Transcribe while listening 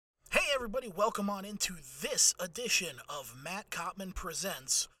everybody, welcome on into this edition of Matt Kottman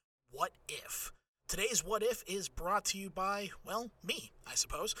Presents What If. Today's What If is brought to you by, well, me, I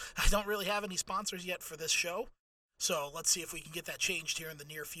suppose. I don't really have any sponsors yet for this show, so let's see if we can get that changed here in the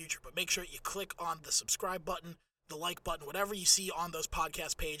near future. But make sure you click on the subscribe button, the like button, whatever you see on those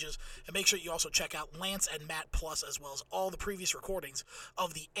podcast pages, and make sure you also check out Lance and Matt Plus, as well as all the previous recordings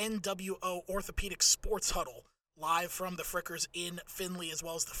of the NWO Orthopedic Sports Huddle, live from the Frickers in Findlay, as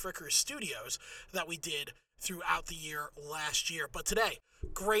well as the Frickers studios that we did throughout the year last year. But today,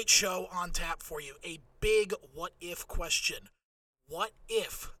 great show on tap for you. A big what if question. What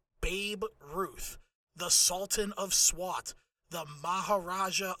if Babe Ruth, the Sultan of SWAT, the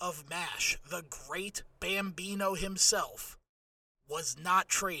Maharaja of MASH, the great Bambino himself, was not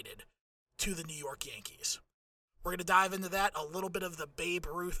traded to the New York Yankees? We're going to dive into that, a little bit of the Babe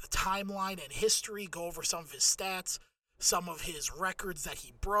Ruth timeline and history, go over some of his stats, some of his records that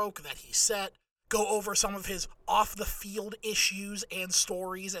he broke, that he set, go over some of his off-the-field issues and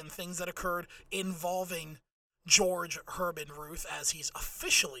stories and things that occurred involving George Herman Ruth, as he's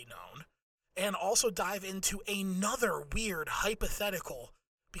officially known, and also dive into another weird hypothetical,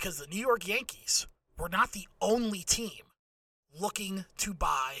 because the New York Yankees were not the only team looking to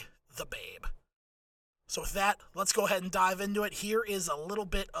buy the Babe. So with that, let's go ahead and dive into it. Here is a little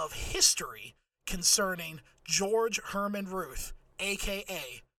bit of history concerning George Herman Ruth,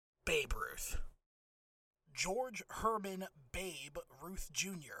 a.k.a. Babe Ruth. George Herman Babe Ruth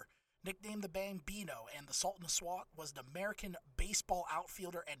Jr., nicknamed the Bambino and the Sultan of SWAT, was an American baseball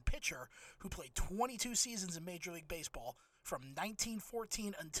outfielder and pitcher who played 22 seasons in Major League Baseball from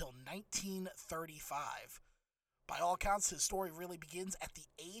 1914 until 1935. By all accounts, his story really begins at the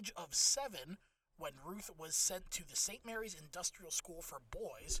age of 7, when Ruth was sent to the St. Mary's Industrial School for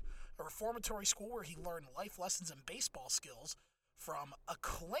Boys, a reformatory school where he learned life lessons and baseball skills from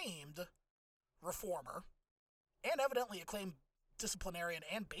acclaimed reformer and evidently acclaimed disciplinarian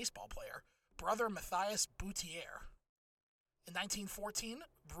and baseball player, Brother Matthias Boutier. In 1914,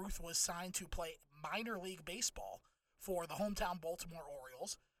 Ruth was signed to play minor league baseball for the hometown Baltimore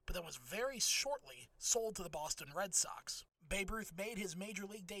Orioles, but then was very shortly sold to the Boston Red Sox. Babe Ruth made his Major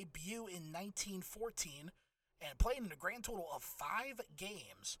League debut in 1914 and played in a grand total of 5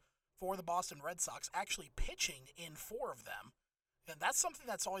 games for the Boston Red Sox, actually pitching in 4 of them. And that's something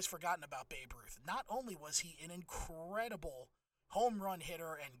that's always forgotten about Babe Ruth. Not only was he an incredible home run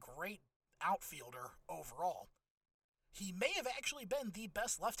hitter and great outfielder overall, he may have actually been the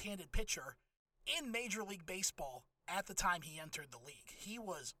best left-handed pitcher in Major League Baseball at the time he entered the league. He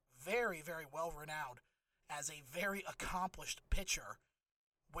was very, very well renowned as a very accomplished pitcher,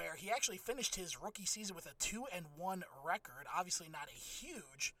 where he actually finished his rookie season with a 2-1 record. Obviously not a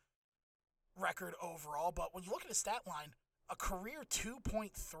huge record overall, but when you look at his stat line, a career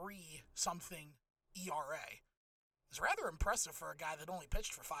 2.3 something ERA is rather impressive for a guy that only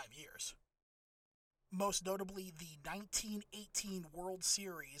pitched for 5 years. Most notably, the 1918 World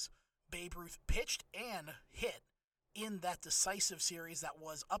Series, Babe Ruth pitched and hit in that decisive series that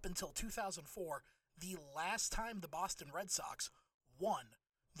was, up until 2004, the last time the Boston Red Sox won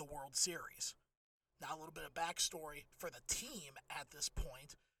the World Series. Now, a little bit of backstory for the team at this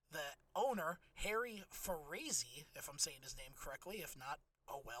point. The owner, Harry Ferrazzi, if I'm saying his name correctly, if not,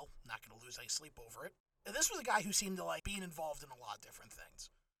 oh well, not going to lose any sleep over it. And this was a guy who seemed to like being involved in a lot of different things.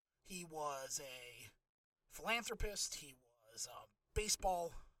 He was a philanthropist, he was a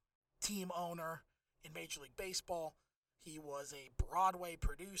baseball team owner in Major League Baseball, he was a Broadway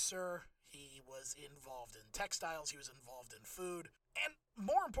producer, he was involved in textiles, he was involved in food, and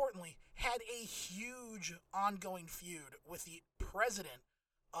more importantly, had a huge ongoing feud with the president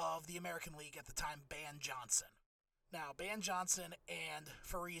of the American League at the time, Ban Johnson. Now, Ban Johnson and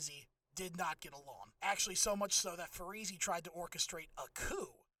Ferrazzi did not get along. Actually, so much so that Ferrazzi tried to orchestrate a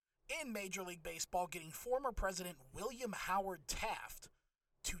coup in Major League Baseball, getting former President William Howard Taft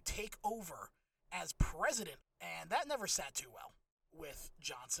to take over as president, and that never sat too well with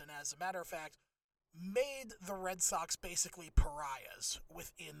Johnson. As a matter of fact, made the Red Sox basically pariahs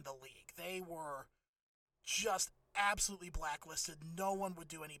within the league. They were just absolutely blacklisted. No one would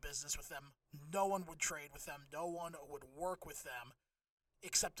do any business with them. No one would trade with them. No one would work with them,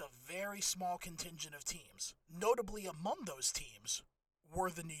 except a very small contingent of teams. Notably among those teams were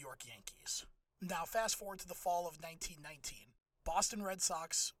the New York Yankees. Now, fast forward to the fall of 1919. Boston Red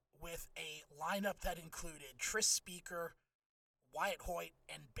Sox, with a lineup that included Tris Speaker, Wyatt Hoyt,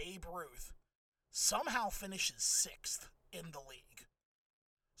 and Babe Ruth, somehow finishes 6th in the league.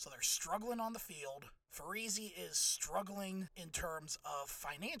 So they're struggling on the field. Ferrazzi is struggling in terms of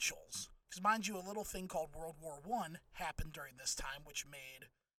financials. Because mind you, a little thing called World War I happened during this time, which made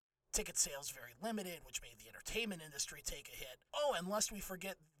Ticket sales very limited, which made the entertainment industry take a hit. Oh, and lest we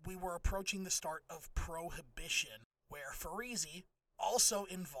forget, we were approaching the start of Prohibition, where Farizi also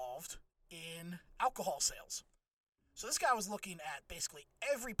involved in alcohol sales. So this guy was looking at basically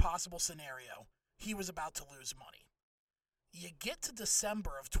every possible scenario he was about to lose money. You get to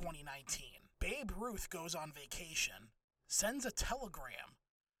December of 2019. Babe Ruth goes on vacation, sends a telegram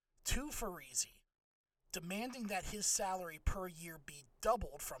to Farizi demanding that his salary per year be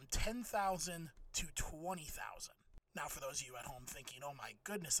doubled from $10,000 to $20,000. Now, for those of you at home thinking, oh my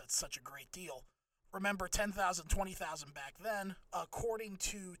goodness, that's such a great deal, remember $10,000, $20,000 back then, according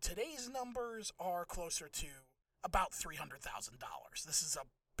to today's numbers, are closer to about $300,000. This is a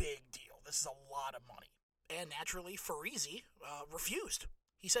big deal. This is a lot of money. And naturally, Farizi refused.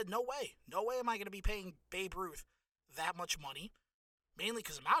 He said, no way. No way am I going to be paying Babe Ruth that much money, mainly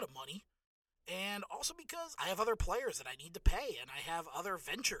because I'm out of money, and also because I have other players that I need to pay, and I have other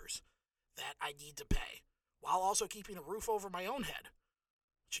ventures that I need to pay, while also keeping a roof over my own head.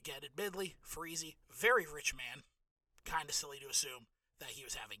 Which again, admittedly, Farizi, very rich man, kind of silly to assume that he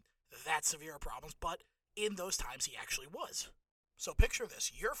was having that severe problems, but in those times he actually was. So picture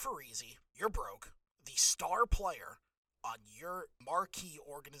this, you're Farizi, you're broke, the star player on your marquee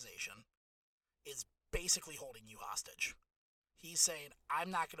organization is basically holding you hostage. He's saying, I'm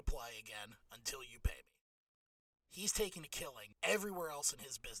not going to play again until you pay me. He's taking a killing everywhere else in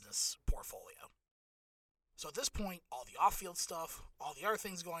his business portfolio. So at this point, all the off-field stuff, all the other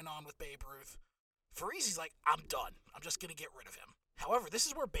things going on with Babe Ruth, Farizi's like, I'm done. I'm just going to get rid of him. However, this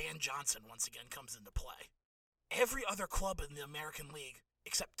is where Ban Johnson once again comes into play. Every other club in the American League,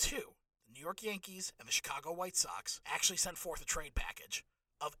 except two, the New York Yankees and the Chicago White Sox, actually sent forth a trade package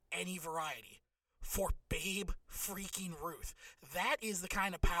of any variety for Babe freaking Ruth. That is the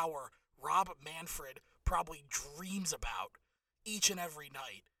kind of power Rob Manfred probably dreams about each and every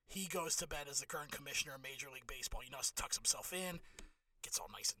night. He goes to bed as the current commissioner of Major League Baseball. Tucks himself in, gets all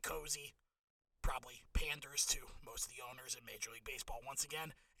nice and cozy, probably panders to most of the owners in Major League Baseball once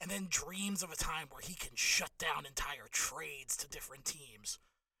again, and then dreams of a time where he can shut down entire trades to different teams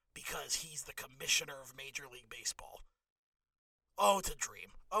because he's the commissioner of Major League Baseball. Oh, to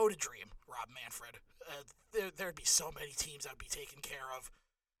dream, Rob Manfred. There'd be so many teams I'd be taken care of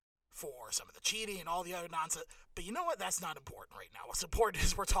for some of the cheating and all the other nonsense. But you know what? That's not important right now. What's important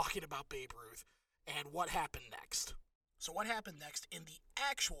is we're talking about Babe Ruth and what happened next. So what happened next in the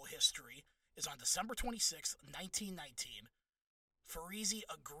actual history is on December 26th, 1919, Farizi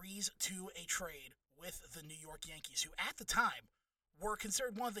agrees to a trade with the New York Yankees, who at the time were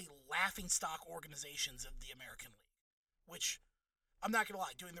considered one of the laughingstock organizations of the American League, which, I'm not going to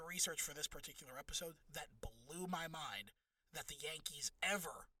lie, doing the research for this particular episode, that blew my mind that the Yankees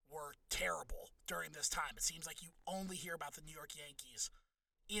ever were terrible during this time. It seems like you only hear about the New York Yankees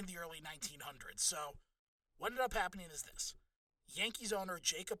in the early 1900s. So what ended up happening is this. Yankees owner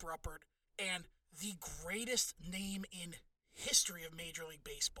Jacob Ruppert and the greatest name in history of Major League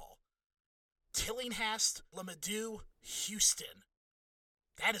Baseball, Tillinghast LeMahieu Houston.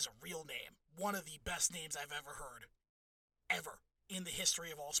 That is a real name. One of the best names I've ever heard. Ever. In the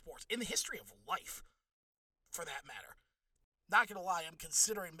history of all sports. In the history of life, for that matter. Not gonna lie, I'm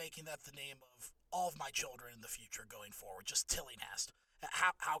considering making that the name of all of my children in the future going forward. Just Tillinghast.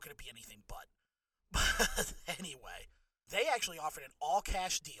 How could it be anything but? But anyway, they actually offered an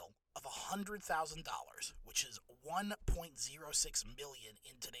all-cash deal of $100,000, which is $1.06 million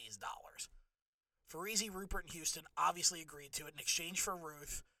in today's dollars. Farizi, Ruppert, and Houston obviously agreed to it in exchange for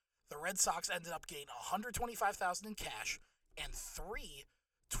Ruth. The Red Sox ended up getting $125,000 in cash and three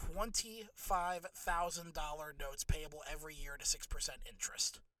 $25,000 notes payable every year at a 6%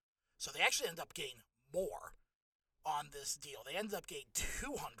 interest. So they actually ended up getting more on this deal. They ended up getting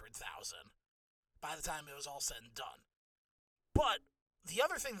 $200,000 by the time it was all said and done. But the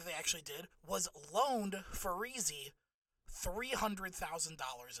other thing that they actually did was loaned Farizi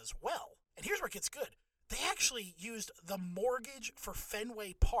 $300,000 as well. And here's where it gets good. They actually used the mortgage for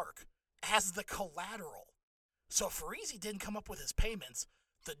Fenway Park as the collateral. So if Farizi didn't come up with his payments,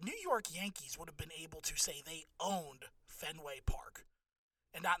 the New York Yankees would have been able to say they owned Fenway Park.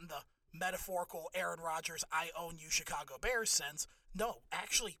 And not in the metaphorical Aaron Rodgers, I own you Chicago Bears sense. No,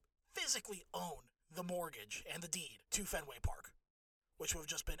 actually physically own the mortgage and the deed to Fenway Park, which would have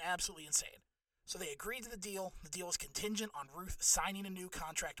just been absolutely insane. So they agreed to the deal. The deal was contingent on Ruth signing a new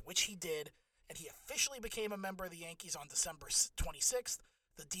contract, which he did, and he officially became a member of the Yankees on December 26th.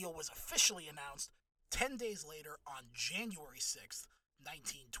 The deal was officially announced 10 days later on January 6th,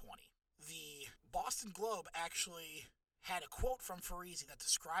 1920. The Boston Globe actually had a quote from Farizi that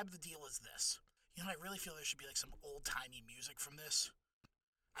described the deal as this. I really feel there should be like some old-timey music from this.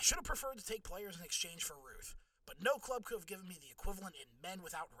 I should have preferred to take players in exchange for Ruth, but no club could have given me the equivalent in men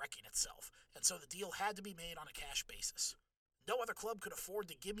without wrecking itself, and so the deal had to be made on a cash basis. No other club could afford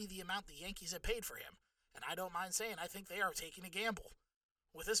to give me the amount the Yankees had paid for him, and I don't mind saying I think they are taking a gamble.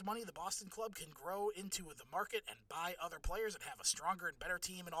 With this money, the Boston club can grow into the market and buy other players and have a stronger and better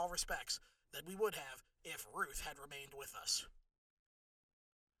team in all respects than we would have if Ruth had remained with us.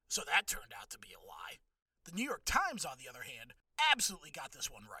 So that turned out to be a lie. The New York Times, on the other hand, absolutely got this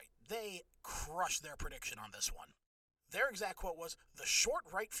one right. They crushed their prediction on this one. Their exact quote was, "The short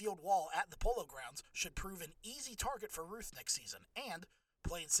right field wall at the Polo Grounds should prove an easy target for Ruth next season, and,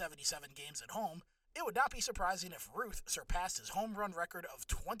 playing 77 games at home, it would not be surprising if Ruth surpassed his home run record of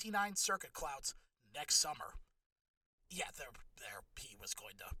 29 circuit clouts next summer." Yeah, he was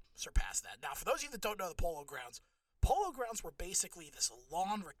going to surpass that. Now, for those of you that don't know the Polo Grounds were basically this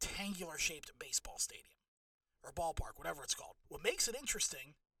long, rectangular-shaped baseball stadium, or ballpark, whatever it's called. What makes it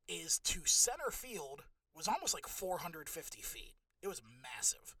interesting is to center field was almost like 450 feet. It was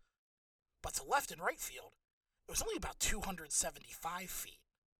massive. But to left and right field, it was only about 275 feet.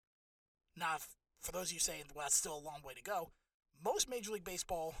 Now, for those of you saying, well, that's still a long way to go, most Major League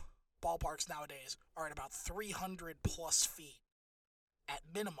Baseball ballparks nowadays are at about 300 plus feet at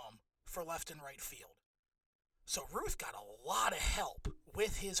minimum for left and right field. So Ruth got a lot of help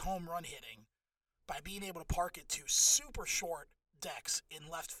with his home run hitting by being able to park it to super short decks in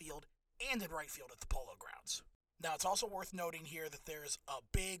left field and in right field at the Polo Grounds. Now, it's also worth noting here that there's a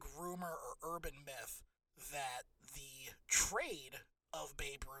big rumor or urban myth that the trade of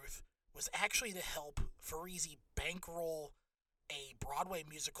Babe Ruth was actually to help Farese bankroll a Broadway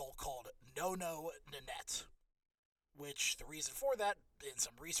musical called No No Nanette, which the reason for that, in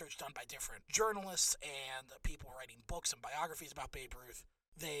some research done by different journalists and people writing books and biographies about Babe Ruth,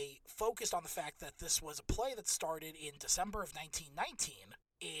 they focused on the fact that this was a play that started in December of 1919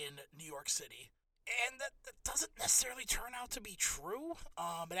 in New York City, and that doesn't necessarily turn out to be true.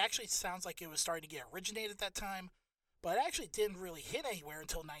 It actually sounds like it was starting to get originated at that time, but it actually didn't really hit anywhere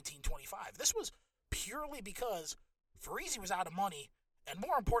until 1925. This was purely because Farese was out of money, and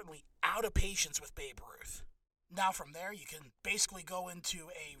more importantly, out of patience with Babe Ruth. Now from there, you can basically go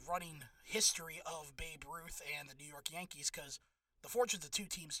into a running history of Babe Ruth and the New York Yankees, because the fortunes of two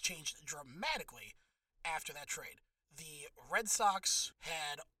teams changed dramatically after that trade. The Red Sox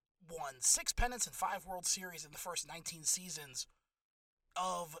had won 6 pennants and 5 World Series in the first 19 seasons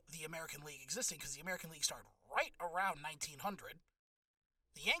of the American League existing, because the American League started right around 1900.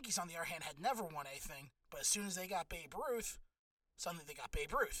 The Yankees, on the other hand, had never won anything, but as soon as they got Babe Ruth, suddenly they got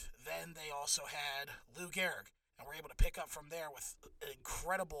Babe Ruth. Then they also had Lou Gehrig, and were able to pick up from there with an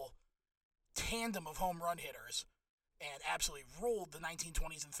incredible tandem of home run hitters, and absolutely ruled the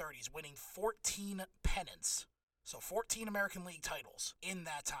 1920s and 30s, winning 14 pennants. So 14 American League titles in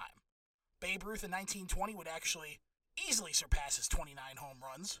that time. Babe Ruth in 1920 would actually easily surpass his 29 home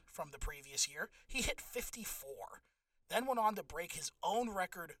runs from the previous year. He hit 54, then went on to break his own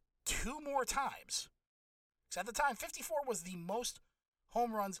record 2 more times. Because at the time, 54 was the most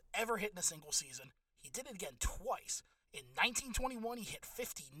home runs ever hit in a single season. He did it again twice. In 1921, he hit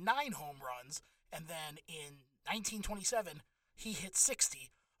 59 home runs, and then in 1927, he hit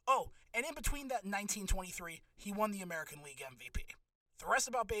 60. Oh, and in between that in 1923, he won the American League MVP. The rest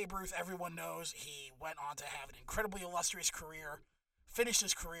about Babe Ruth, everyone knows. He went on to have an incredibly illustrious career, finished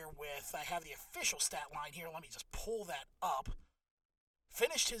his career with, I have the official stat line here, let me just pull that up.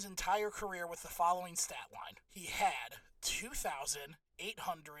 Finished his entire career with the following stat line. He had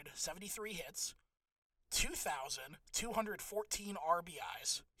 2,873 hits, 2,214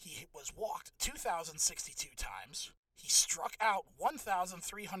 RBIs. He was walked 2,062 times. He struck out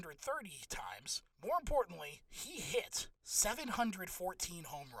 1,330 times. More importantly, he hit 714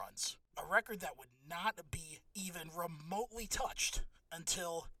 home runs, a record that would not be even remotely touched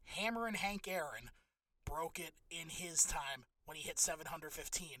until Hammer and Hank Aaron broke it in his time when he hit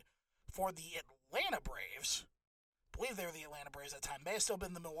 715 for the Atlanta Braves. I believe they were the Atlanta Braves at the time. May have still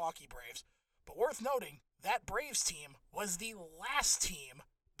been the Milwaukee Braves. But worth noting, that Braves team was the last team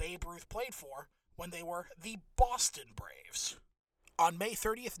Babe Ruth played for when they were the Boston Braves. On May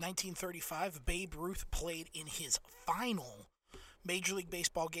 30th, 1935, Babe Ruth played in his final Major League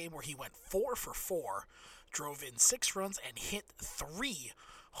Baseball game where he went 4 for 4, drove in 6 runs, and hit 3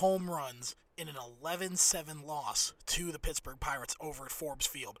 home runs in an 11-7 loss to the Pittsburgh Pirates over at Forbes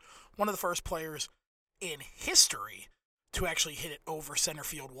Field. One of the first players in history to actually hit it over center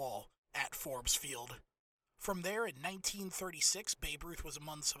field wall at Forbes Field. From there, in 1936, Babe Ruth was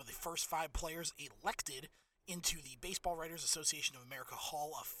among some of the first 5 players elected into the Baseball Writers Association of America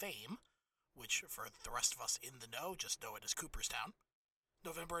Hall of Fame, which, for the rest of us in the know, just know it as Cooperstown.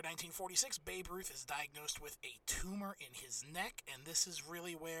 November 1946, Babe Ruth is diagnosed with a tumor in his neck, and this is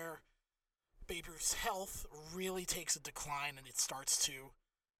really where Babe Ruth's health really takes a decline, and it starts to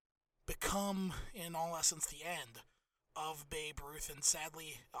become, in all essence, the end of Babe Ruth. And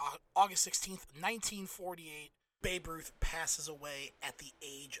sadly, August 16th, 1948, Babe Ruth passes away at the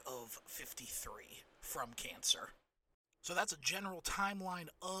age of 53 from cancer. So that's a general timeline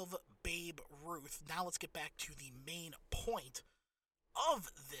of Babe Ruth. Now let's get back to the main point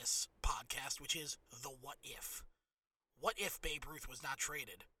of this podcast, which is the what if. What if Babe Ruth was not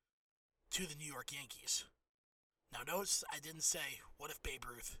traded to the New York Yankees? Now notice I didn't say what if Babe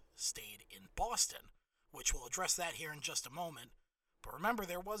Ruth stayed in Boston, which we'll address that here in just a moment. But remember,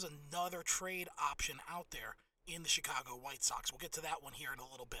 there was another trade option out there in the Chicago White Sox. We'll get to that one here in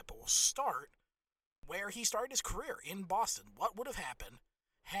a little bit, but we'll start where he started his career, in Boston. What would have happened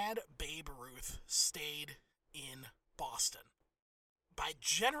had Babe Ruth stayed in Boston? By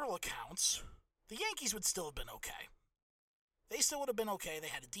general accounts, the Yankees would still have been okay. They still would have been okay. They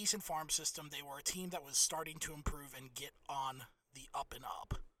had a decent farm system. They were a team that was starting to improve and get on the up and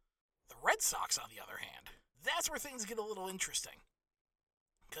up. The Red Sox, on the other hand, that's where things get a little interesting.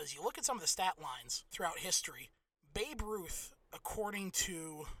 Because you look at some of the stat lines throughout history, Babe Ruth, according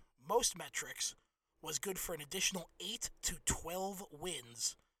to most metrics, was good for an additional 8 to 12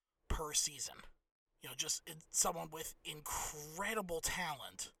 wins per season. You know, just someone with incredible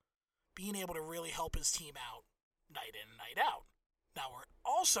talent being able to really help his team out night in and night out. Now, where it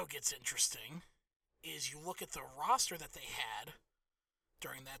also gets interesting is you look at the roster that they had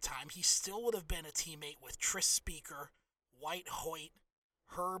during that time. He still would have been a teammate with Tris Speaker, White Hoyt,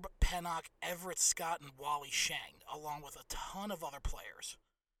 Herb Pennock, Everett Scott, and Wally Shang, along with a ton of other players.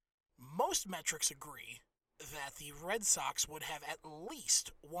 Most metrics agree that the Red Sox would have at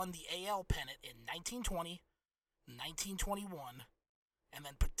least won the AL pennant in 1920, 1921, and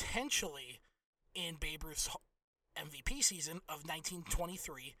then potentially in Babe Ruth's MVP season of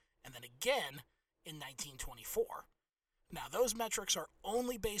 1923, and then again in 1924. Now, those metrics are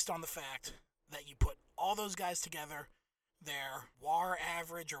only based on the fact that you put all those guys together, their WAR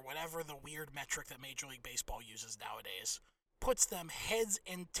average, or whatever the weird metric that Major League Baseball uses nowadays, puts them heads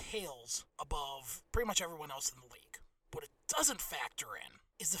and tails above pretty much everyone else in the league. What it doesn't factor in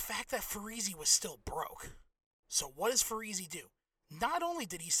is the fact that Farese was still broke. So what does Farese do? Not only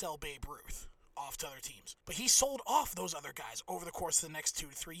did he sell Babe Ruth off to other teams, but he sold off those other guys over the course of the next 2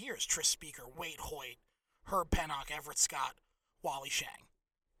 to 3 years. Tris Speaker, Wade Hoyt, Herb Pennock, Everett Scott, Wally Shang.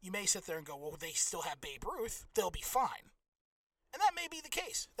 You may sit there and go, well, they still have Babe Ruth. They'll be fine. And that may be the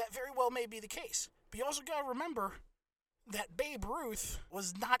case. That very well may be the case. But you also got to remember that Babe Ruth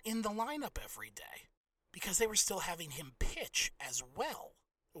was not in the lineup every day because they were still having him pitch as well,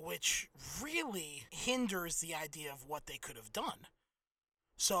 which really hinders the idea of what they could have done.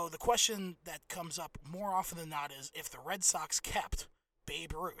 So the question that comes up more often than not is, if the Red Sox kept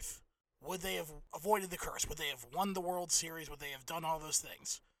Babe Ruth, would they have avoided the curse? Would they have won the World Series? Would they have done all those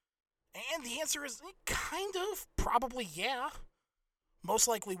things? And the answer is kind of, probably yeah. Most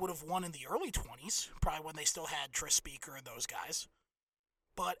likely would have won in the early 20s, probably when they still had Tris Speaker and those guys.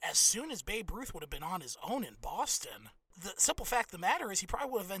 But as soon as Babe Ruth would have been on his own in Boston, the simple fact of the matter is he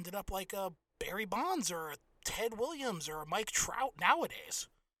probably would have ended up like a Barry Bonds or a Ted Williams or a Mike Trout nowadays.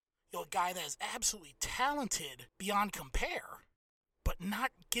 You know, a guy that is absolutely talented beyond compare, but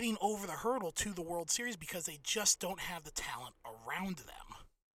not getting over the hurdle to the World Series because they just don't have the talent around them.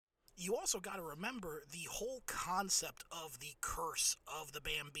 You also got to remember the whole concept of the curse of the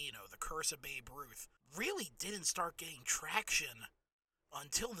Bambino, the curse of Babe Ruth, really didn't start getting traction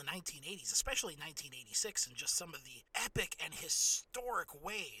until the 1980s, especially 1986, and just some of the epic and historic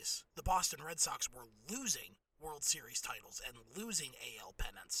ways the Boston Red Sox were losing World Series titles and losing AL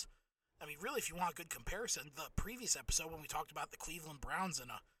pennants. I mean, really, if you want a good comparison, the previous episode when we talked about the Cleveland Browns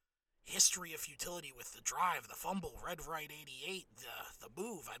and a history of futility with the drive, the fumble, Red Right 88, the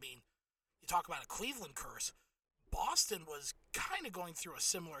move, I mean, you talk about a Cleveland curse. Boston was kind of going through a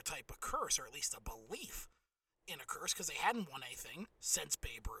similar type of curse, or at least a belief in a curse, because they hadn't won anything since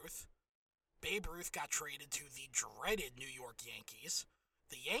Babe Ruth. Babe Ruth got traded to the dreaded New York Yankees.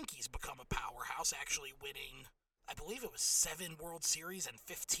 The Yankees become a powerhouse, actually winning, I believe it was 7 World Series and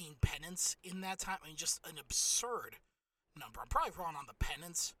 15 pennants in that time. I mean, just an absurd number. I'm probably wrong on the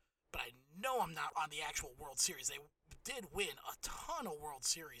pennants, but I know I'm not on the actual World Series. They did win a ton of World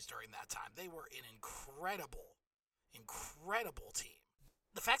Series during that time. They were an incredible team.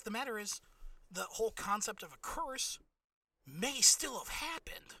 The fact of the matter is, the whole concept of a curse may still have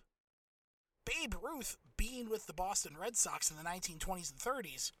happened. Babe Ruth being with the Boston Red Sox in the 1920s and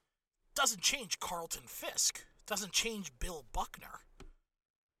 30s doesn't change Carlton Fisk, doesn't change Bill Buckner.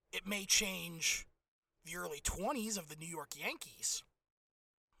 It may change the early 20s of the New York Yankees,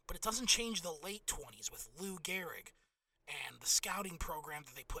 but it doesn't change the late 20s with Lou Gehrig and the scouting program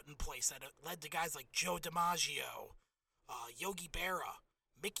that they put in place that led to guys like Joe DiMaggio, Yogi Berra,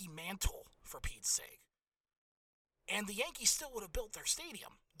 Mickey Mantle, for Pete's sake. And the Yankees still would have built their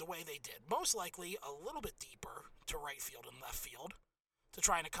stadium the way they did. Most likely a little bit deeper to right field and left field to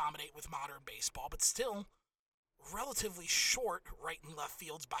try and accommodate with modern baseball, but still relatively short right and left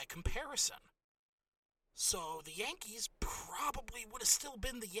fields by comparison. So the Yankees probably would have still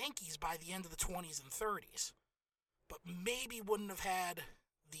been the Yankees by the end of the 20s and 30s, but maybe wouldn't have had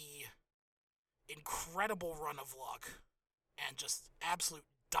the incredible run of luck and just absolute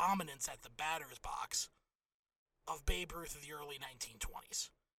dominance at the batter's box of Babe Ruth of the early 1920s.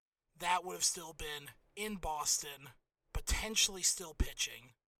 That would have still been in Boston, potentially still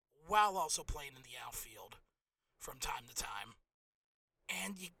pitching, while also playing in the outfield from time to time.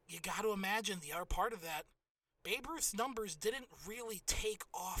 And you got to imagine the other part of that, Babe Ruth's numbers didn't really take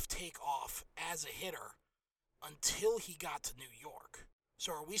off as a hitter until he got to New York.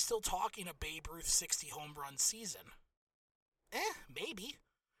 So are we still talking a Babe Ruth 60 home run season? Maybe.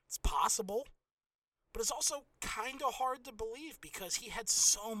 It's possible. But it's also kind of hard to believe because he had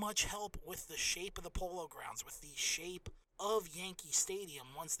so much help with the shape of the Polo Grounds, with the shape of Yankee Stadium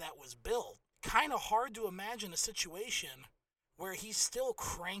once that was built. Kind of hard to imagine a situation where he's still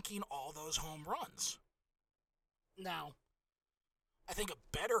cranking all those home runs. Now, I think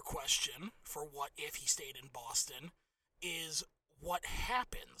a better question for what if he stayed in Boston is what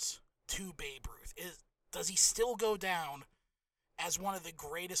happens to Babe Ruth? Does he still go down as one of the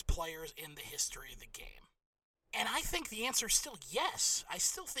greatest players in the history of the game? And I think the answer is still yes. I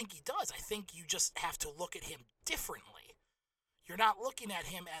still think he does. I think you just have to look at him differently. You're not looking at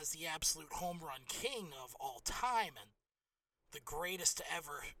him as the absolute home run king of all time and the greatest to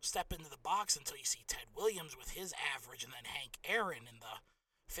ever step into the box until you see Ted Williams with his average and then Hank Aaron in the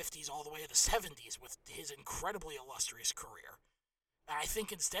 50s all the way to the 70s with his incredibly illustrious career. And I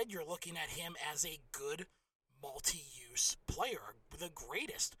think instead you're looking at him as a good multi-use player, the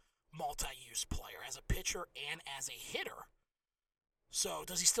greatest multi-use player as a pitcher and as a hitter. So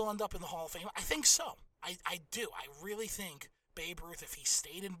does he still end up in the Hall of Fame? I think so. I do. I really think Babe Ruth, if he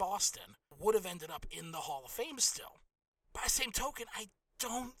stayed in Boston, would have ended up in the Hall of Fame still. By the same token, I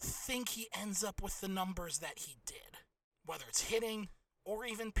don't think he ends up with the numbers that he did. Whether it's hitting or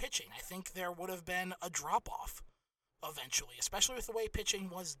even pitching, I think there would have been a drop-off eventually, especially with the way pitching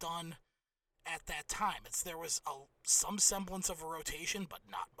was done at that time. There was some semblance of a rotation, but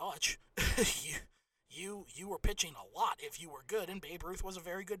not much. you were pitching a lot if you were good, and Babe Ruth was a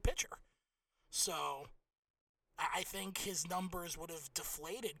very good pitcher. So I think his numbers would have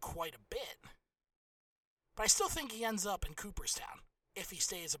deflated quite a bit. But I still think he ends up in Cooperstown if he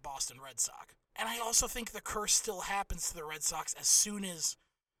stays a Boston Red Sox. And I also think the curse still happens to the Red Sox as soon as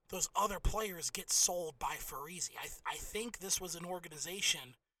those other players get sold by Farese. I think this was an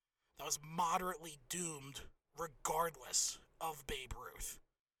organization that was moderately doomed regardless of Babe Ruth.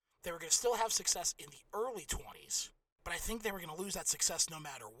 They were going to still have success in the early 20s, but I think they were going to lose that success no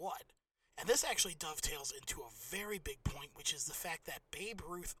matter what. And this actually dovetails into a very big point, which is the fact that Babe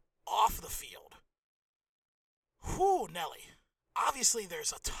Ruth off the field, whew, Nelly. Obviously,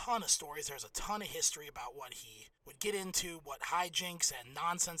 there's a ton of stories, there's a ton of history about what he would get into, what hijinks and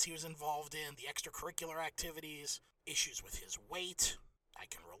nonsense he was involved in, the extracurricular activities, issues with his weight. I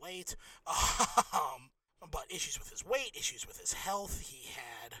can relate. But issues with his weight, issues with his health. He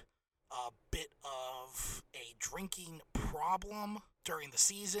had a bit of a drinking problem during the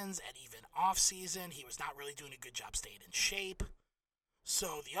seasons and even off-season. He was not really doing a good job staying in shape.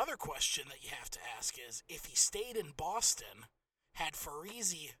 So the other question that you have to ask is, if he stayed in Boston, had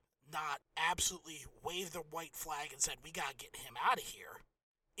Farese not absolutely waved the white flag and said, we gotta get him out of here,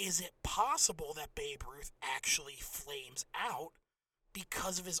 is it possible that Babe Ruth actually flames out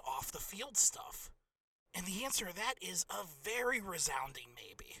because of his off-the-field stuff? And the answer to that is a very resounding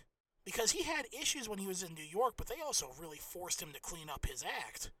maybe. Because he had issues when he was in New York, but they also really forced him to clean up his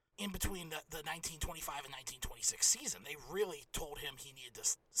act in between the 1925 and 1926 season. They really told him he needed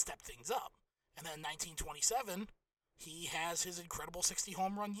to step things up. And then 1927, he has his incredible 60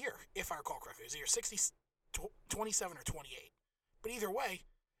 home run year, if I recall correctly. It was either 60, 27 or 28. But either way,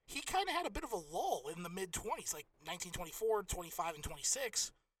 he kind of had a bit of a lull in the mid-20s, like 1924, 25, and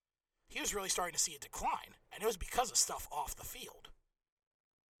 26. He was really starting to see a decline, and it was because of stuff off the field.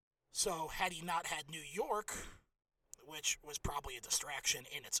 So had he not had New York, which was probably a distraction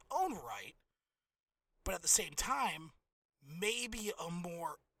in its own right, but at the same time, maybe a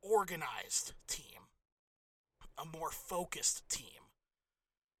more organized team, a more focused team,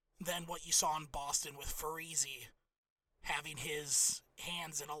 than what you saw in Boston with Freese having his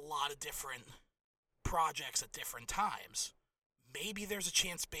hands in a lot of different projects at different times. Maybe there's a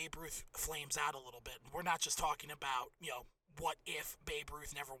chance Babe Ruth flames out a little bit. We're not just talking about, what if Babe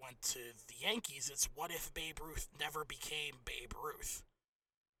Ruth never went to the Yankees? It's what if Babe Ruth never became Babe Ruth?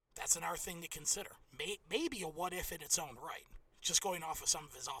 That's another thing to consider. Maybe a what if in its own right. Just going off of some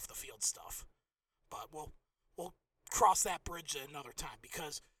of his off the field stuff. But we'll cross that bridge at another time,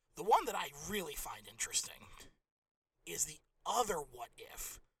 because the one that I really find interesting is the other what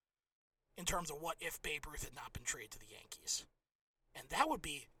if, in terms of what if Babe Ruth had not been traded to the Yankees. And that would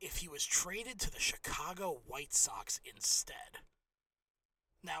be if he was traded to the Chicago White Sox instead.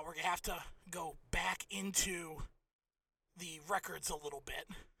 Now, we're going to have to go back into the records a little bit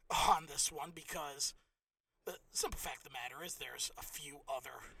on this one, because the simple fact of the matter is there's a few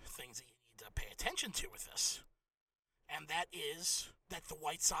other things that you need to pay attention to with this. And that is that the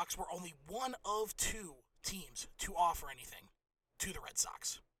White Sox were only one of two teams to offer anything to the Red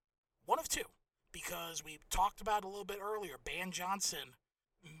Sox. One of two. Because we talked about a little bit earlier, Ban Johnson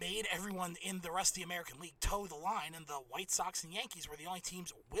made everyone in the rest of the American League toe the line, and the White Sox and Yankees were the only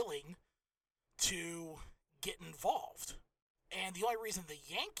teams willing to get involved. And the only reason the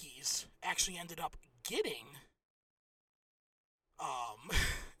Yankees actually ended up getting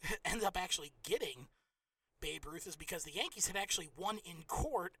Babe Ruth is because the Yankees had actually won in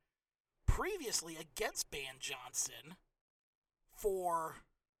court previously against Ban Johnson for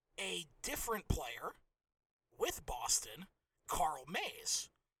a different player with Boston, Carl Mays,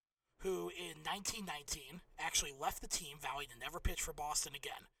 who in 1919 actually left the team vowing to never pitch for Boston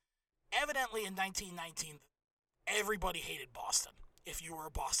again. Evidently in 1919, everybody hated Boston if you were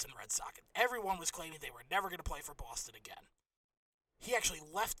a Boston Red Sox. Everyone was claiming they were never going to play for Boston again. He actually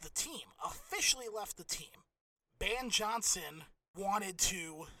left the team, officially left the team. Ban Johnson wanted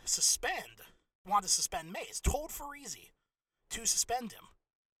to suspend Mays, told Freese to suspend him.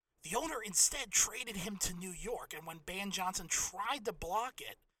 The owner instead traded him to New York, and when Ban Johnson tried to block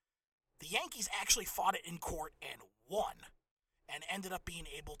it, the Yankees actually fought it in court and won, and ended up being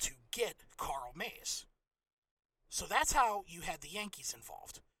able to get Carl Mays. So that's how you had the Yankees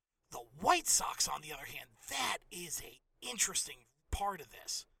involved. The White Sox, on the other hand, that is an interesting part of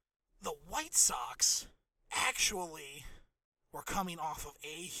this. The White Sox actually were coming off of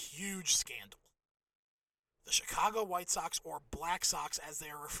a huge scandal. The Chicago White Sox, or Black Sox as they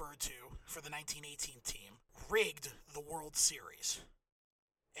are referred to for the 1918 team, rigged the World Series.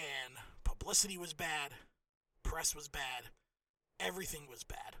 And publicity was bad, press was bad, everything was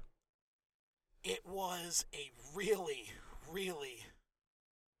bad. It was a really, really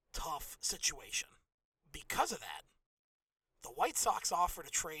tough situation. Because of that, the White Sox offered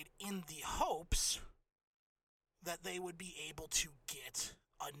a trade in the hopes that they would be able to get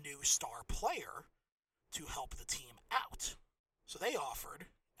a new star player to help the team out. So they offered,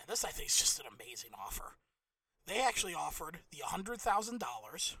 and this I think is just an amazing offer, they actually offered the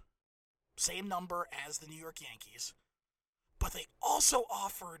 $100,000, same number as the New York Yankees, but they also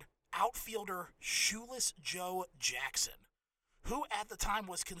offered outfielder Shoeless Joe Jackson, who at the time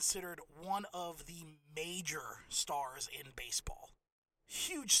was considered one of the major stars in baseball.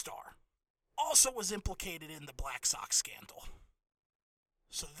 Huge star. Also was implicated in the Black Sox scandal.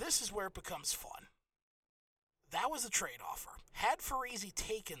 So this is where it becomes fun. That was a trade offer. Had Freese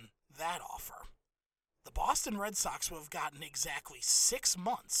taken that offer, the Boston Red Sox would have gotten exactly 6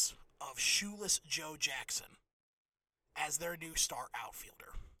 months of Shoeless Joe Jackson as their new star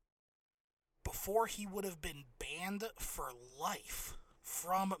outfielder, before he would have been banned for life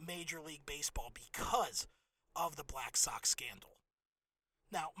from Major League Baseball because of the Black Sox scandal.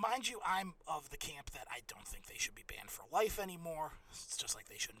 Now, mind you, I'm of the camp that I don't think they should be banned for life anymore. It's just like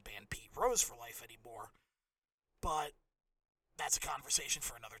they shouldn't ban Pete Rose for life anymore. But that's a conversation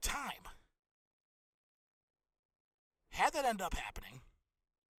for another time. Had that end up happening,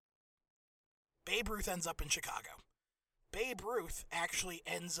 Babe Ruth ends up in Chicago. Babe Ruth actually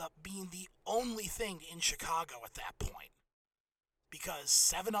ends up being the only thing in Chicago at that point, because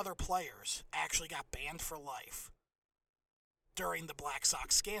 7 other players actually got banned for life during the Black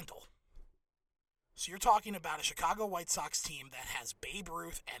Sox scandal. So you're talking about a Chicago White Sox team that has Babe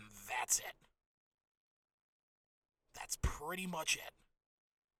Ruth, and that's it. That's pretty much it.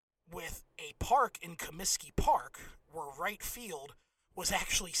 With a park in Comiskey Park where right field was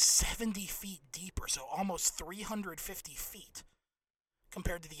actually 70 feet deeper, so almost 350 feet,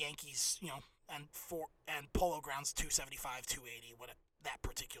 compared to the Yankees, and Polo Grounds 275, 280, that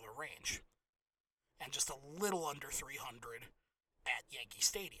particular range, and just a little under 300 at Yankee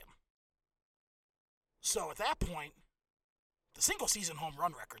Stadium. So at that point, The single-season home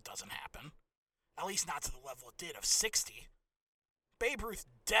run record doesn't happen, at least not to the level it did of 60. Babe Ruth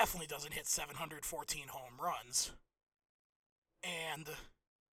definitely doesn't hit 714 home runs. And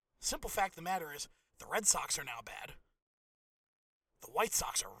simple fact of the matter is, the Red Sox are now bad. The White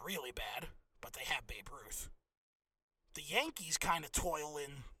Sox are really bad, but they have Babe Ruth. The Yankees kind of toil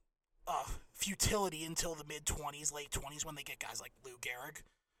in futility until the mid-20s, late 20s, when they get guys like Lou Gehrig,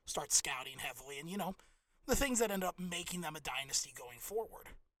 start scouting heavily, and, the things that end up making them a dynasty going forward.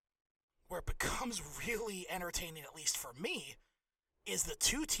 Where it becomes really entertaining, at least for me, is the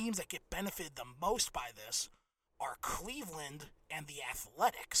two teams that get benefited the most by this are Cleveland and the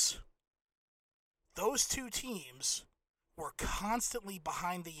Athletics. Those two teams were constantly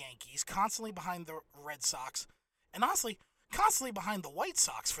behind the Yankees, constantly behind the Red Sox, and honestly, constantly behind the White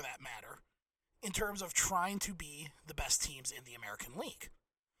Sox for that matter, in terms of trying to be the best teams in the American League.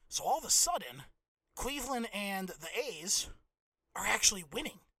 So all of a sudden, Cleveland and the A's are actually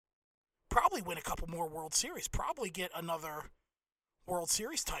winning. Probably win a couple more World Series, probably get another World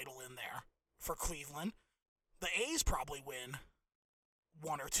Series title in there for Cleveland. The A's probably win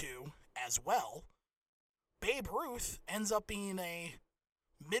one or two as well. Babe Ruth ends up being a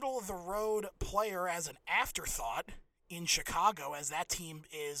middle-of-the-road player as an afterthought in Chicago, as that team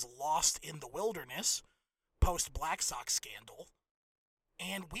is lost in the wilderness post-Black Sox scandal.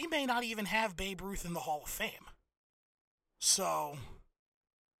 And we may not even have Babe Ruth in the Hall of Fame. So,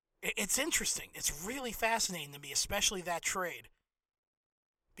 it's interesting. It's really fascinating to me, especially that trade.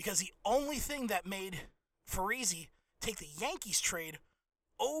 Because the only thing that made Farese take the Yankees trade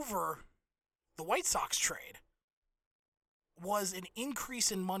over the White Sox trade was an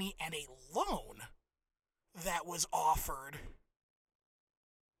increase in money and a loan that was offered.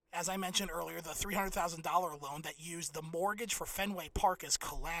 As I mentioned earlier, the $300,000 loan that used the mortgage for Fenway Park as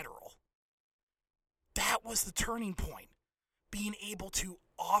collateral. That was the turning point. Being able to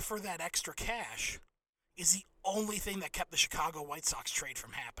offer that extra cash is the only thing that kept the Chicago White Sox trade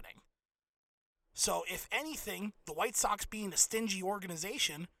from happening. So, if anything, the White Sox being a stingy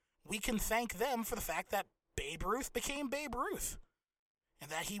organization, we can thank them for the fact that Babe Ruth became Babe Ruth.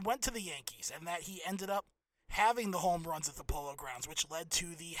 And that he went to the Yankees, and that he ended up having the home runs at the Polo Grounds, which led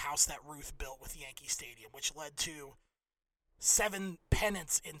to the house that Ruth built with Yankee Stadium, which led to 7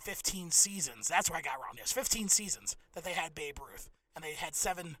 pennants in 15 seasons. That's where I got around this. 15 seasons that they had Babe Ruth. And they had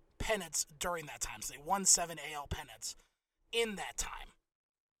 7 pennants during that time. So they won 7 AL pennants in that time.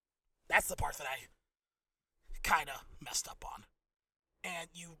 That's the part that I kind of messed up on. And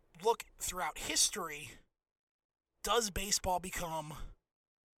you look throughout history, does baseball become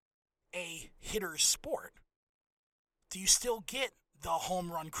a hitter's sport? Do you still get the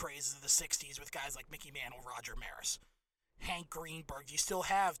home run craze of the 60s with guys like Mickey Mantle, Roger Maris, Hank Greenberg? Do you still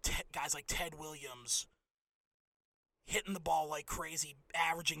have guys like Ted Williams hitting the ball like crazy,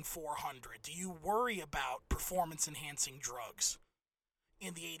 averaging 400? Do you worry about performance-enhancing drugs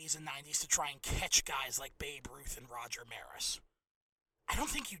in the 80s and 90s to try and catch guys like Babe Ruth and Roger Maris? I don't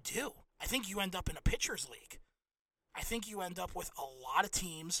think you do. I think you end up in a pitcher's league. I think you end up with a lot of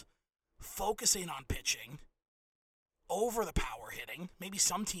teams focusing on pitching over the power hitting. Maybe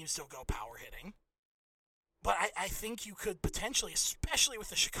some teams still go power hitting. But I think you could potentially, especially with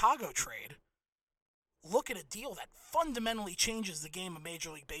the Chicago trade, look at a deal that fundamentally changes the game of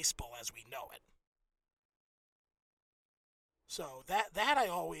Major League Baseball as we know it. So that I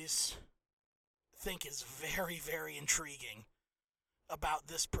always think is very, very intriguing about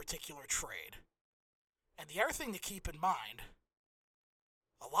this particular trade. And the other thing to keep in mind,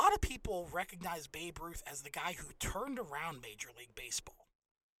 a lot of people recognize Babe Ruth as the guy who turned around Major League Baseball.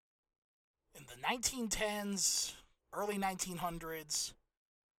 In the 1910s, early 1900s,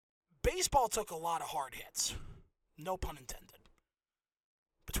 baseball took a lot of hard hits, no pun intended.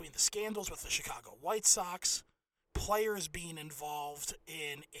 Between the scandals with the Chicago White Sox, players being involved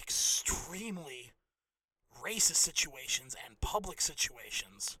in extremely racist situations and public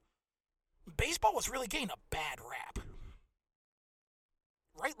situations, baseball was really getting a bad rap.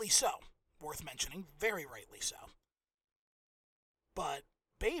 Rightly so, worth mentioning, very rightly so. But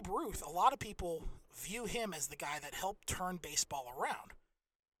Babe Ruth, a lot of people view him as the guy that helped turn baseball around.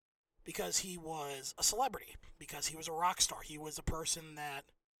 Because he was a celebrity, because he was a rock star. He was a person that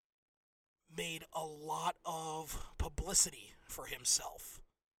made a lot of publicity for himself.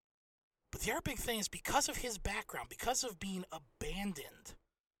 But the other big thing is because of his background, because of being abandoned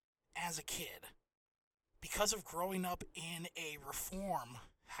as a kid, because of growing up in a reform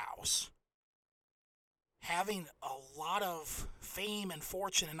house, having a lot of fame and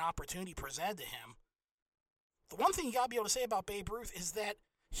fortune and opportunity presented to him, the one thing you gotta be able to say about Babe Ruth is that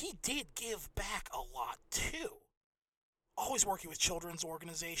he did give back a lot too. always working with children's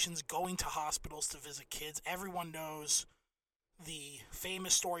organizations, going to hospitals to visit kids. Everyone knows the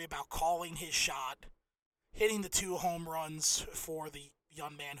famous story about calling his shot, hitting the 2 home runs for the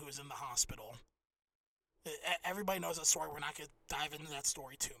young man who was in the hospital. Everybody knows that story. We're not going to dive into that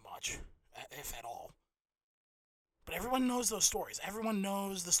story too much, if at all. But everyone knows those stories. Everyone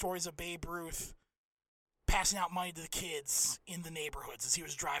knows the stories of Babe Ruth passing out money to the kids in the neighborhoods as he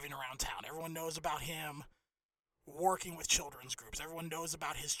was driving around town. Everyone knows about him working with children's groups. Everyone knows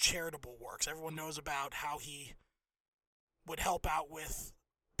about his charitable works. Everyone knows about how he would help out with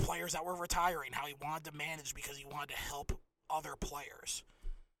players that were retiring, how he wanted to manage because he wanted to help other players.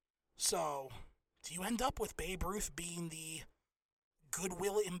 So, do you end up with Babe Ruth being the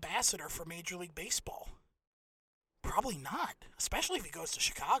goodwill ambassador for Major League Baseball? Probably not, especially if he goes to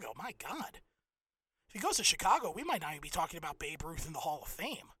Chicago. My God. If he goes to Chicago, we might not even be talking about Babe Ruth in the Hall of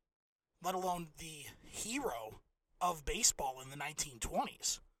Fame, let alone the hero of baseball in the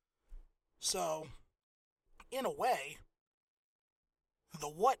 1920s. So, in a way, the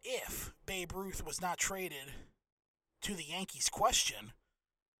what if Babe Ruth was not traded to the Yankees question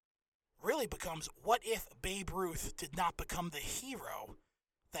really becomes what if Babe Ruth did not become the hero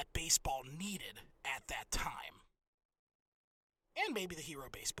that baseball needed at that time. And maybe the hero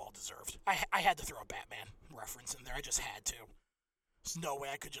baseball deserved. I had to throw a Batman reference in there. I just had to. There's no way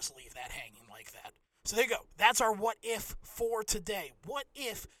I could just leave that hanging like that. So there you go. That's our what if for today. What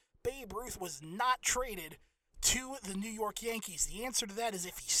if Babe Ruth was not traded to the New York Yankees? The answer to that is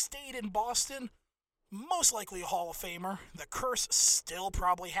if he stayed in Boston, most likely a Hall of Famer. The curse still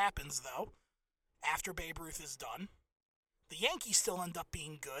probably happens, though, after Babe Ruth is done. The Yankees still end up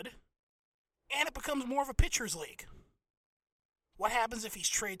being good, and it becomes more of a pitcher's league. What happens if he's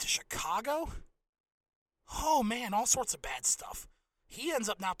traded to Chicago? Oh man, all sorts of bad stuff. He ends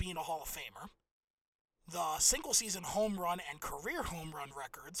up not being a Hall of Famer. The single-season home run and career home run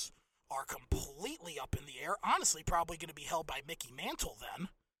records are completely up in the air. Honestly, probably going to be held by Mickey Mantle then,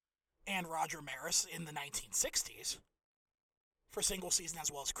 and Roger Maris in the 1960s, for single season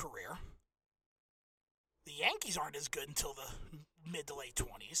as well as career. The Yankees aren't as good until the mid to late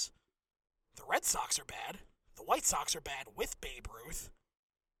 20s. The Red Sox are bad. The White Sox are bad with Babe Ruth.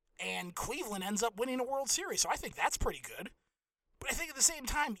 And Cleveland ends up winning a World Series, so I think that's pretty good. But I think at the same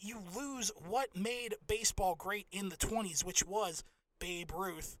time, you lose what made baseball great in the 20s, which was Babe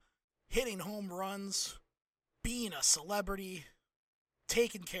Ruth hitting home runs, being a celebrity,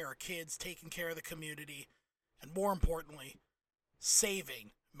 taking care of kids, taking care of the community, and more importantly,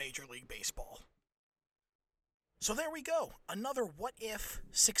 saving Major League Baseball. So there we go. Another what if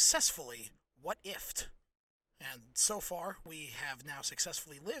successfully what ifed. And so far, we have now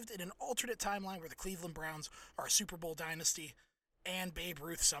successfully lived in an alternate timeline where the Cleveland Browns are a Super Bowl dynasty and Babe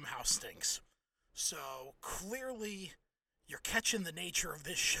Ruth somehow stinks. So clearly, you're catching the nature of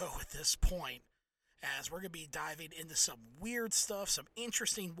this show at this point, as we're going to be diving into some weird stuff, some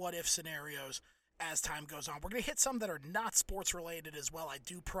interesting what-if scenarios as time goes on. We're going to hit some that are not sports-related as well, I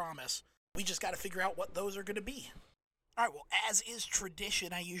do promise. We just got to figure out what those are going to be. All right, well, as is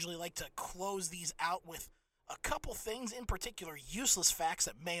tradition, I usually like to close these out with a couple things, in particular useless facts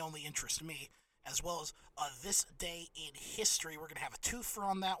that may only interest me, as well as this day in history. We're going to have a twofer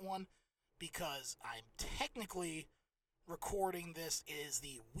on that one, because I'm technically recording this is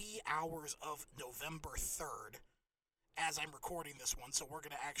the wee hours of November 3rd as I'm recording this one, so we're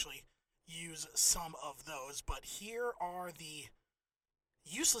going to actually use some of those. But here are the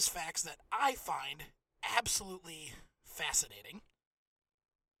useless facts that I find absolutely fascinating.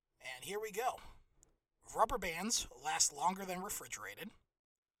 And here we go. Rubber bands last longer than refrigerated.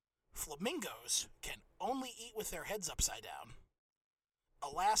 Flamingos can only eat with their heads upside down.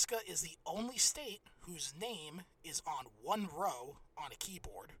 Alaska is the only state whose name is on one row on a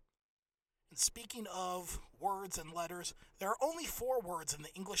keyboard. And speaking of words and letters, there are only 4 words in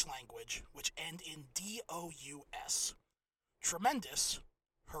the English language which end in D-O-U-S. Tremendous,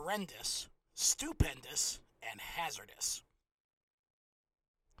 horrendous, stupendous, and hazardous.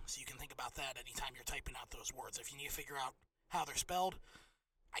 So you can think about that anytime you're typing out those words. If you need to figure out how they're spelled,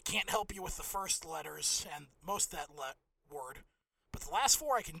 I can't help you with the first letters and most of that word, but the last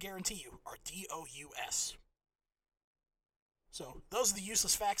 4 I can guarantee you are D-O-U-S. So those are the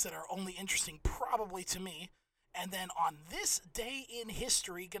useless facts that are only interesting probably to me. And then on this day in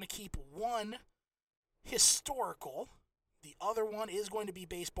history, going to keep one historical. The other one is going to be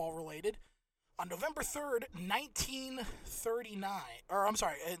baseball related. On November 3rd,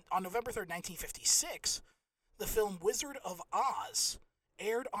 1956, the film Wizard of Oz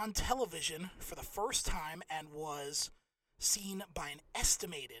aired on television for the first time and was seen by an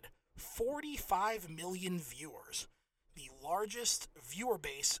estimated 45 million viewers. the largest viewer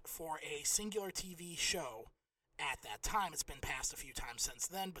base for a singular TV show at that time. It's been passed a few times since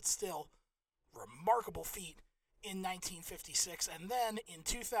then, but still, remarkable feat in 1956. And then in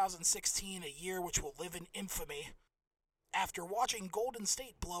 2016, a year which will live in infamy, after watching Golden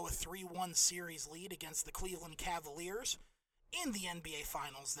State blow a 3-1 series lead against the Cleveland Cavaliers in the NBA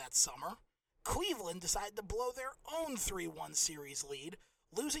Finals that summer, Cleveland decided to blow their own 3-1 series lead,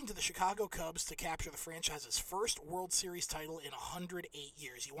 losing to the Chicago Cubs to capture the franchise's first World Series title in 108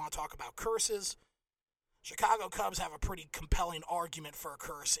 years. You want to talk about curses? Chicago Cubs have a pretty compelling argument for a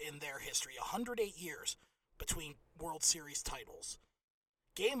curse in their history. 108 years between World Series titles.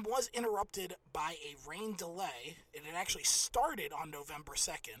 Game was interrupted by a rain delay. It had actually started on November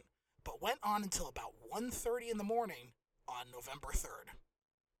 2nd, but went on until about 1:30 in the morning on November 3rd.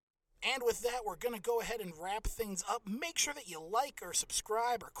 And with that, we're going to go ahead and wrap things up. Make sure that you like or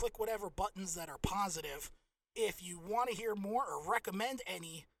subscribe or click whatever buttons that are positive. If you want to hear more or recommend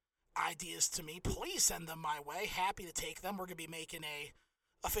any ideas to me, please send them my way. Happy to take them. We're going to be making a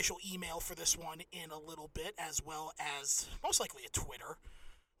official email for this one in a little bit, as well as most likely a Twitter.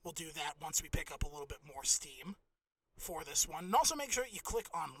 We'll do that once we pick up a little bit more steam for this one. And also make sure you click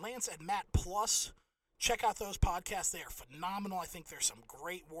on Lance and Matt Plus. Check out those podcasts. They are phenomenal. I think there's some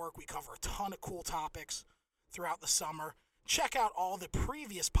great work. We cover a ton of cool topics throughout the summer. Check out all the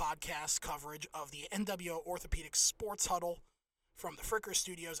previous podcast coverage of the NWO Orthopedic Sports Huddle from the Fricker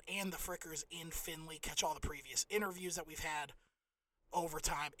Studios and the Frickers in Findlay. Catch all the previous interviews that we've had over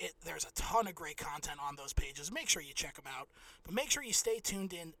time. There's a ton of great content on those pages. Make sure you check them out. But make sure you stay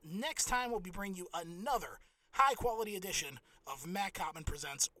tuned in. Next time we'll be bringing you another high-quality edition of Matt Cottman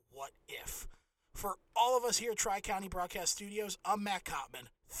Presents What If. For all of us here at Tri-County Broadcast Studios, I'm Matt Cottman.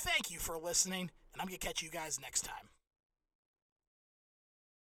 Thank you for listening, and I'm going to catch you guys next time.